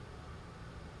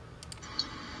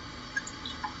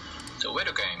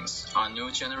games are a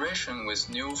new generation with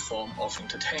new form of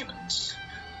entertainment.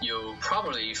 You'll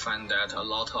probably find that a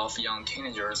lot of young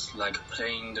teenagers like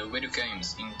playing the video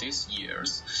games in these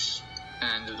years,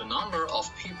 and the number of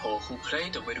people who play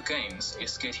the video games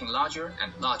is getting larger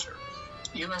and larger.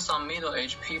 Even some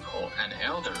middle-aged people and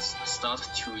elders start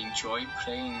to enjoy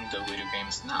playing the video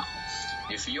games now.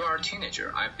 If you are a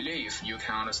teenager, I believe you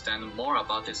can understand more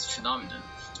about this phenomenon.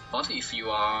 But if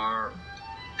you are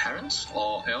parents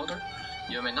or elder,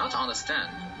 you may not understand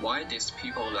why these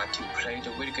people like to play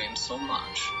the video games so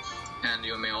much. And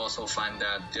you may also find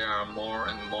that there are more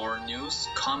and more news,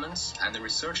 comments, and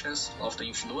researches of the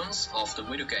influence of the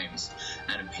video games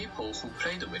and people who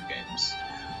play the video games.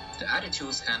 The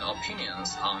attitudes and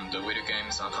opinions on the video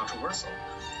games are controversial.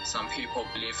 Some people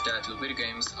believe that the video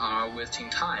games are wasting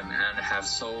time and have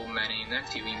so many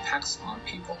negative impacts on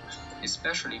people,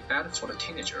 especially bad for the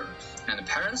teenager, and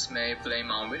parents may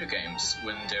blame on video games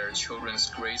when their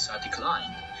children's grades are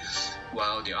declined,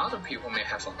 while the other people may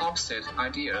have opposite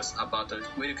ideas about the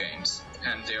video games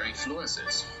and their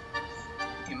influences.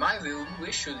 In my view,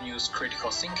 we should use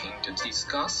critical thinking to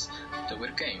discuss the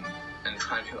video game and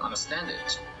try to understand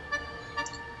it.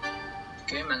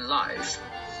 Game and life.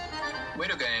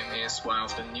 Video game is one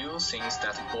of the new things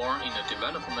that are born in the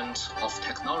development of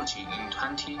technology in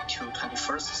 20th to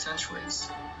 21st centuries.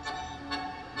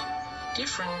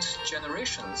 Different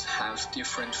generations have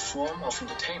different form of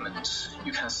entertainment.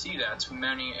 You can see that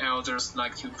many elders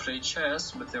like to play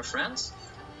chess with their friends,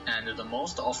 and the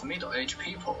most of middle-aged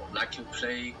people like to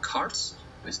play cards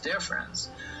with their friends.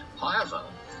 However,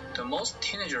 the most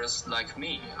teenagers like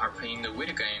me are playing the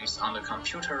video games on the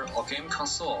computer or game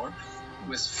console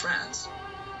with friends.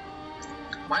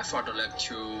 My father liked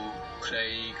to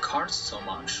play cards so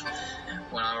much.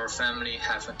 When our family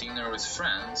have a dinner with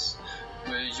friends,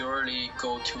 we usually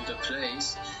go to the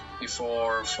place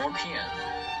before 4 p.m.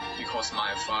 because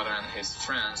my father and his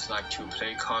friends like to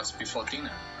play cards before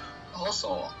dinner.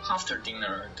 Also, after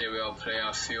dinner, they will play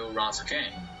a few rounds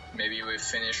again. Maybe we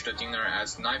finish the dinner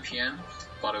at 9 p.m.,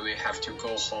 but we have to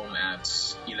go home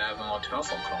at 11 or 12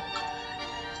 o'clock.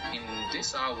 In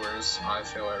these hours, I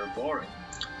feel very boring.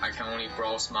 I can only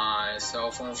browse my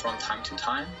cell phone from time to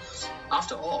time.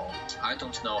 After all, I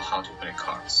don't know how to play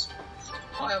cards.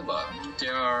 However,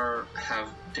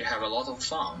 they have a lot of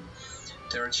fun.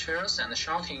 Their cheers and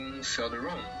shouting fill the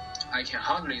room. I can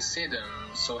hardly see them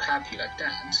so happy like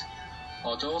that,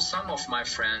 although some of my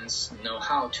friends know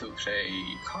how to play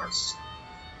cards.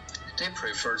 They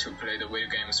prefer to play the video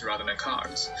games rather than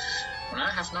cards. When I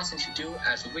have nothing to do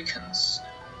at the weekends,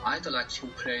 I'd like to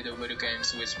play the video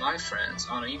games with my friends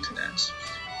on the internet.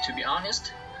 To be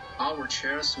honest, our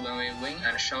cheers when we win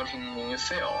and shouting when we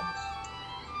fail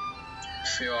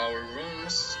fill our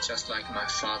rooms just like my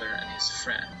father and his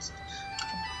friends.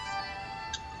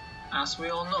 As we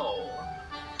all know,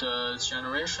 the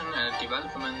generation and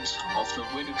development of the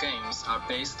video games are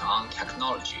based on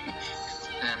technology,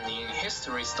 and in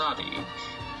history study,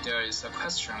 there is a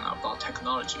question about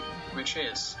technology, which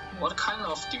is, what kind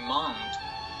of demand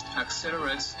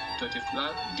accelerates the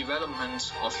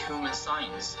development of human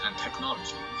science and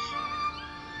technology?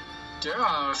 There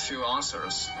are a few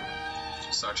answers,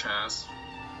 such as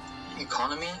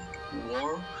economy,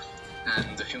 war,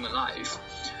 and human life.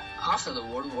 After the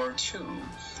World War II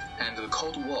and the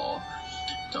Cold War,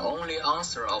 the only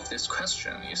answer of this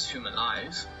question is human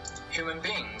life. Human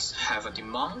beings have a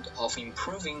demand of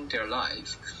improving their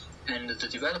life, and the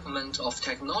development of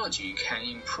technology can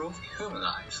improve human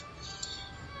life.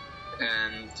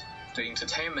 And the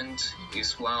entertainment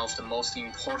is one of the most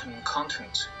important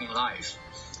content in life.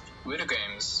 Video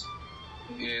games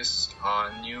is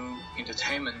a new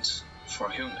entertainment for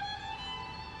humans.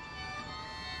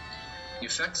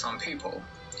 Effects on people.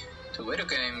 The video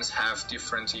games have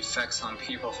different effects on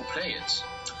people who play it.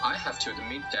 I have to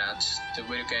admit that the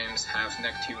video games have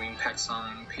negative impacts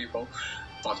on people,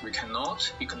 but we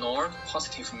cannot ignore the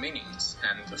positive meanings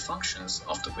and the functions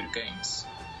of the video games.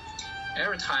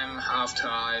 Every time after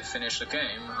I finish the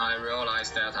game, I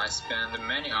realize that I spend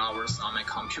many hours on my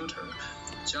computer.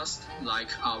 Just like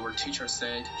our teacher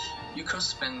said, you could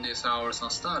spend these hours on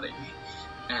study,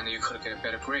 and you could get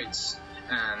better grades.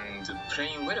 And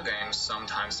playing video games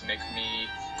sometimes make me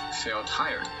feel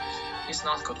tired. It's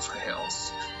not good for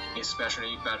health,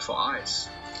 especially bad for eyes.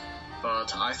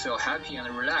 But I feel happy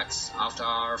and relaxed after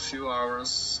a few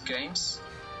hours games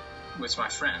with my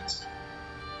friends.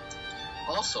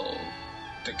 Also,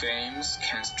 the games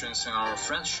can strengthen our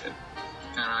friendship,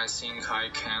 and I think I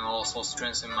can also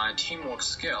strengthen my teamwork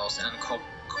skills and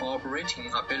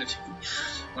cooperating ability.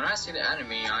 When I see the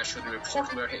enemy, I should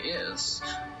report where he is.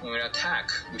 When we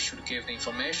attack, we should give the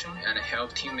information and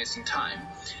help teammates in time.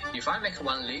 If I make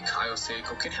one leak, I will say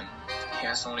go get him. He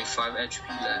has only 5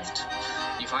 HP left.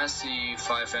 If I see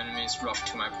 5 enemies rush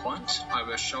to my point, I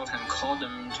will shout and call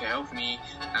them to help me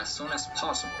as soon as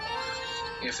possible.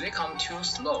 If they come too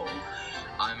slow,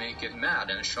 I may get mad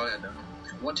and shout at them,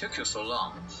 "What took you so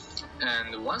long?"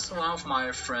 And once one of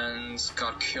my friends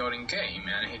got killed in game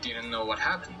and he didn't know what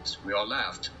happened, we all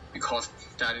laughed, because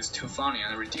that is too funny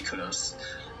and ridiculous,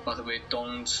 but we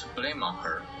don't blame on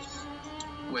her.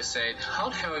 We said, "How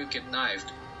the hell you get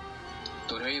knifed?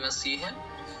 Don't you even see him?"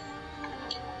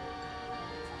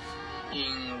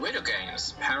 In video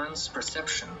games, parents'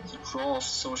 perception, the role of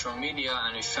social media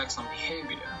and effects on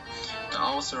behavior. The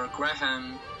author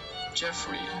Graham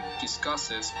Jeffrey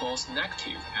discusses both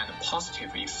negative and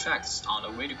positive effects on the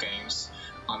video games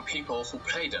on people who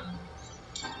play them.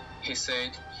 He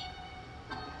said,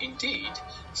 "Indeed,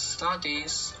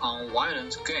 studies on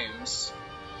violent games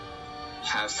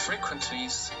have frequently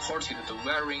supported the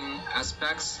varying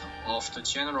aspects of the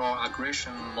general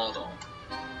aggression model.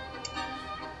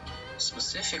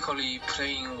 Specifically,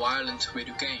 playing violent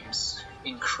video games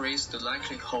increase the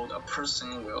likelihood a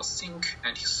person will think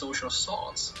antisocial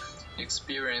thoughts,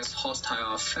 experience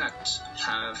hostile affect,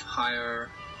 have higher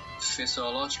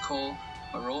physiological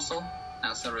arousal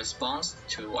as a response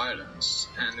to violence,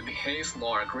 and behave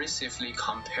more aggressively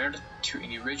compared to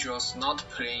individuals not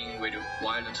playing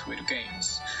violent video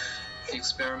games.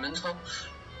 Experimental,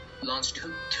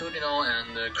 longitudinal,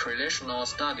 and correlational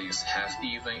studies have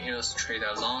even illustrated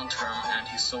a long-term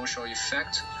antisocial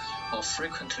effect of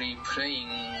frequently playing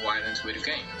violent video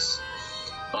games."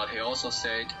 But he also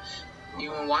said,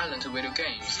 even violent video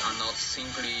games are not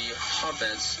simply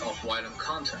hotbeds of violent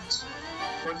content.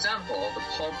 For example, the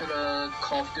popular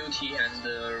Call of Duty and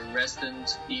the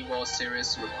Resident Evil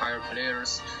series require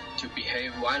players to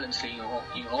behave violently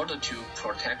in order to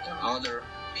protect other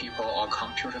people or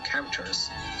computer characters.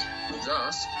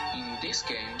 Thus, in these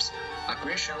games,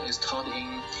 aggression is taught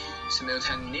in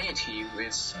simultaneity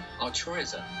with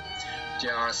altruism.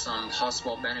 There are some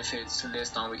possible benefits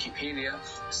listed on Wikipedia,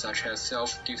 such as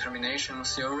self-determination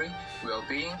theory,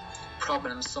 well-being,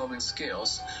 problem-solving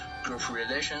skills, group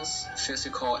relations,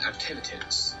 physical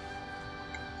activities.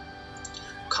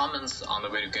 Comments on the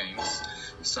video games.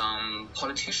 Some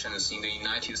politicians in the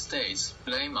United States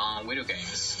blame on video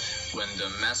games when the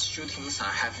mass shootings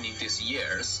are happening these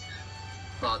years,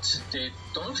 but they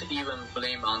don't even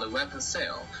blame on the weapon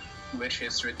sale, which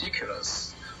is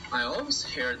ridiculous. I always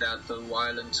hear that the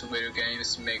violent video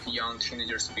games make young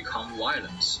teenagers become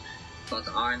violent, but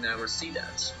I never see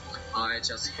that. I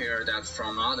just hear that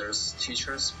from others,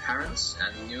 teachers, parents,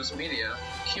 and news media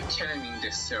keep telling me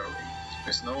this theory,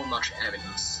 with no much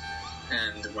evidence.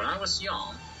 And when I was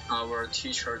young, our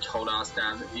teacher told us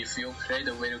that if you play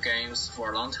the video games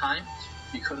for a long time,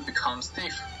 you could become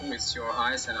stiff with your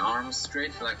eyes and arms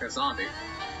straight like a zombie.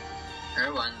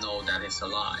 Everyone knows that it's a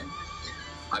lie.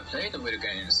 I play the video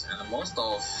games, and most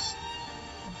of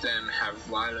them have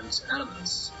violent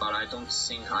elements, but I don't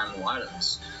think I'm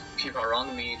violent. People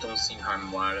around me don't think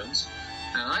I'm violent,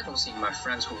 and I don't think my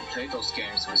friends who play those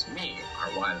games with me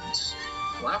are violent.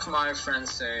 One of my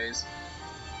friends says,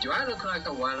 "Do I look like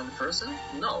a violent person?"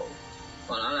 No,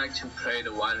 but I like to play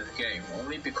the violent game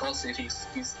only because it is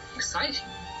exciting,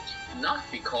 not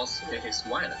because it is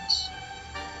violent.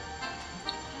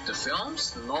 The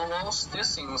films, novels,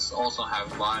 these things also have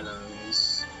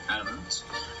violence elements,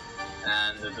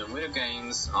 and the video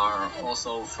games are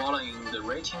also following the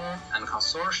rating and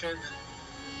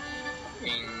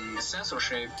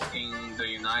censorship in the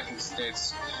United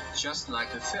States, just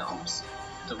like the films.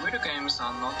 The video games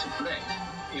are not to blame.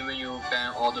 Even you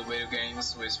ban all the video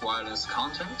games with violence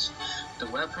content, the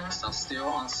weapons are still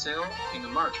on sale in the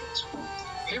market.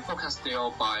 People can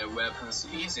still buy weapons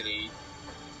easily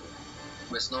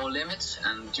with no limit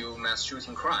and do mass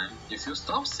shooting crime. If you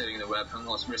stop selling the weapon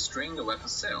or restrain the weapon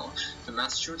sale, the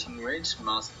mass shooting rate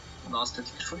must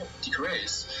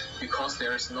decrease because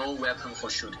there is no weapon for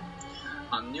shooting.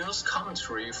 A news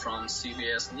commentary from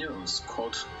CBS News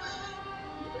quote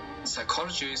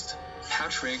psychologist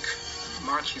Patrick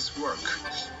Markey's work,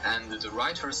 and the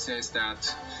writer says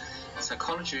that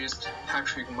psychologist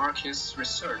Patrick Markey's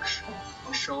research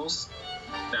shows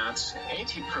that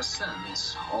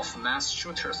 80% of mass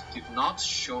shooters did not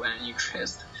show an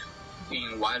interest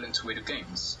in violent video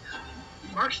games.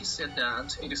 Markey said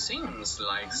that it seems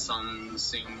like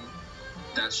something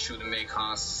that should make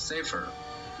us safer.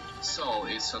 So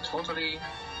it's a totally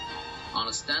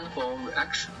understandable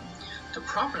reaction. The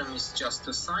problem is just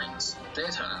the science.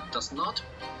 Data does not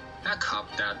back up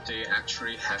that they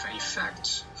actually have an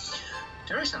effect.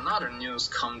 There is another news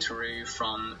commentary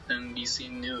from NBC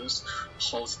News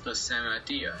holds the same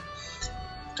idea.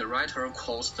 The writer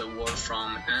quotes the word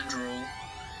from Andrew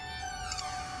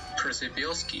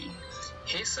Przybylski.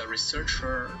 He's a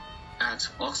researcher at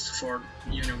Oxford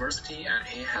University and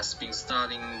he has been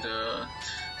studying the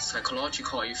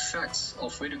psychological effects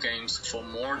of video games for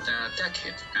more than a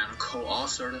decade and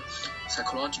co-authored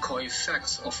Psychological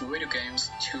Effects of Video Games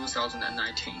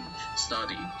 2019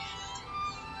 study.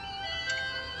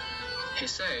 He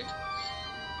said,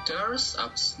 "There's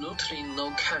absolutely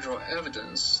no causal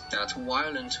evidence that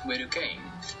violent video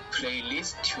game play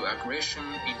leads to aggression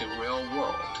in the real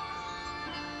world."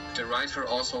 The writer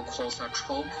also quotes a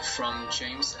trope from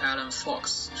James Allen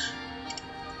Fox,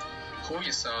 who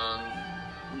is a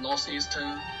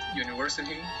Northeastern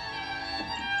University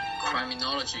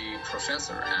criminology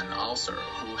professor and author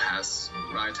who has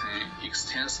written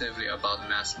extensively about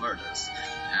mass murders,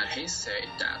 and he said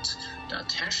that the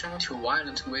attention to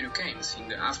violent video games in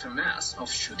the aftermath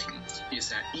of shooting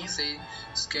is an easy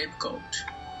scapegoat.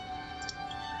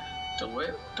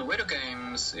 The video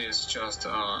games is just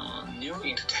a new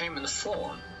entertainment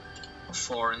form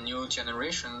for new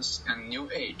generations and new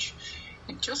age.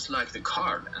 It's just like the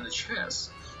card and the chess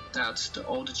that the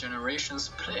old generations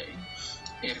play.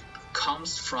 It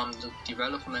comes from the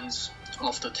development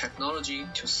of the technology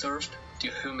to serve the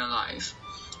human life.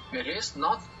 It is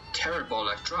not terrible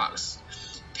like drugs.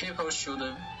 People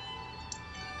should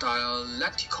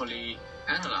dialectically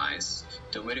analyze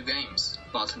the video games,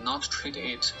 but not treat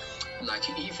it like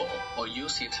evil or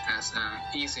use it as an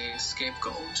easy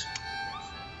scapegoat.